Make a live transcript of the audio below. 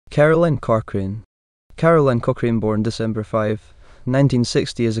Caroline Cochrane. Caroline Cochrane, born December 5,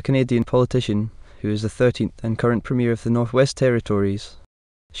 1960, is a Canadian politician who is the 13th and current Premier of the Northwest Territories.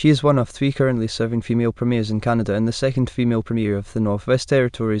 She is one of 3 currently serving female premiers in Canada and the second female premier of the Northwest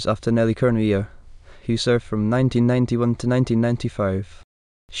Territories after Nellie Cournoyea, who served from 1991 to 1995.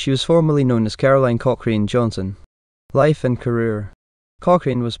 She was formerly known as Caroline Cochrane-Johnson. Life and career.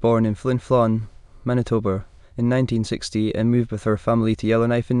 Cochrane was born in Flin Flon, Manitoba, in 1960 and moved with her family to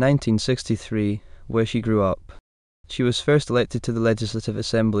Yellowknife in 1963, where she grew up. She was first elected to the Legislative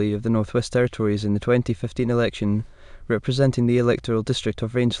Assembly of the Northwest Territories in the 2015 election, representing the electoral district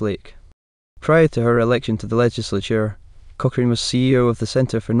of Range Lake. Prior to her election to the legislature, Cochrane was CEO of the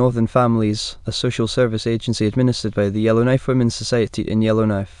Centre for Northern Families, a social service agency administered by the Yellowknife Women's Society in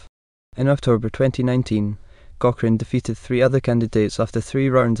Yellowknife. In October 2019, Cochrane defeated 3 other candidates after 3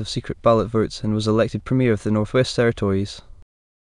 rounds of secret ballot votes and was elected Premier of the Northwest Territories.